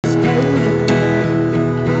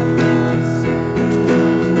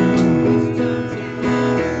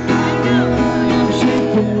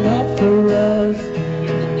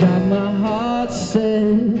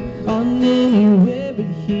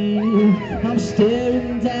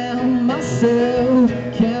staring down myself,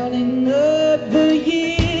 counting up the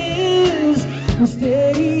years. With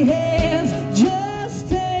steady hands, just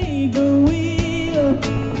take the wheel.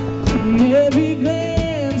 And every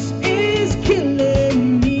glance is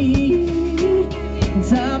killing me.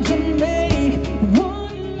 Time to make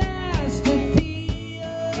one last appeal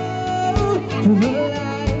to the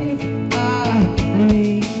life I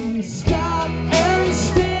lead. Stop and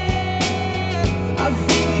stare. I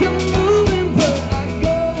think I'm moving, but I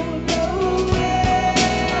go nowhere.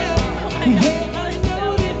 Yeah, I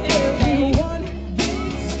know that everyone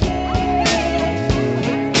gets scared.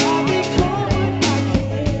 I become what I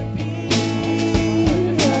can't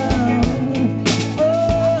be now.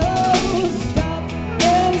 Oh, stop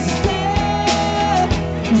and stare.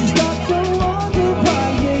 Stop to wonder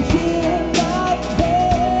why you're here, not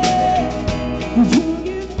there. You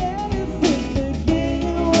give everything to get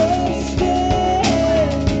what's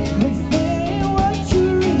scared. But then what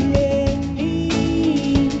you really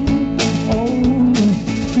need. Oh,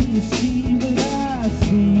 can you see what I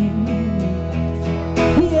see?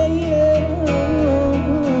 Yeah, yeah.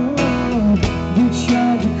 You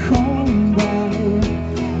tried to calm me down.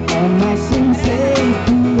 All my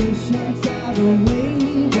sensations out of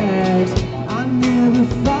waves. I never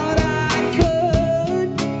thought I could.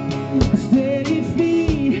 Steady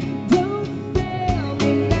feet, don't fail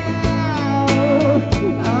me now.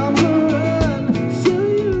 I'ma run so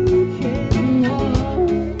you can walk.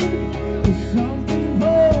 There's something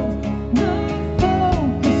both not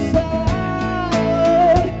focused out,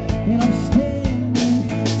 and I'm standing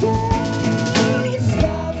down.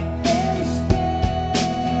 Stop and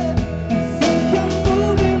stare. I think I'm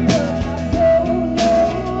moving, but I go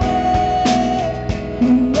nowhere.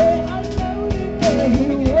 Yeah, I know that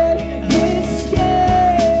everyone gets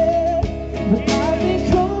scared, but I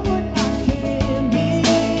become what I can be.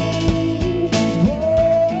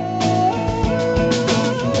 Whoa,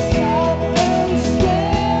 stop and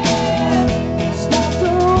stare. Stop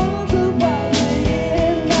to wonder why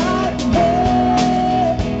you're not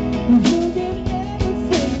there. You give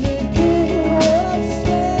everything to get what's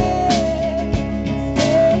scared.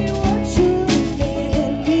 Say what you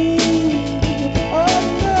really need.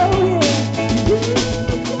 Oh no, you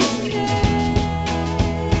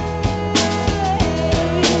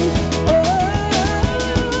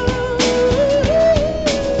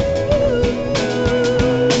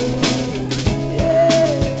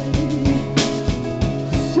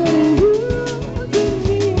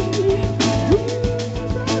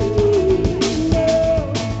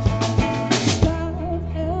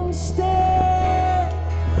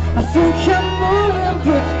I think I'm moving,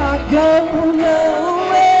 but I go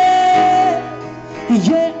nowhere.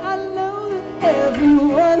 Yeah, I know that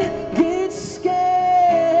everyone gets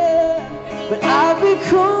scared, but I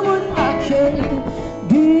become what I can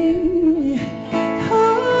be.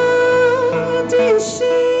 Oh, do you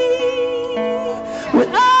see what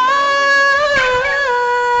I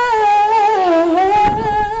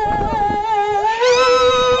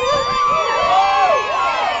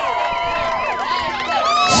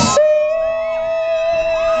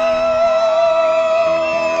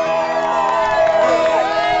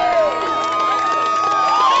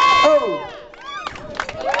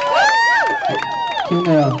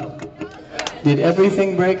did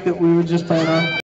everything break that we were just playing on?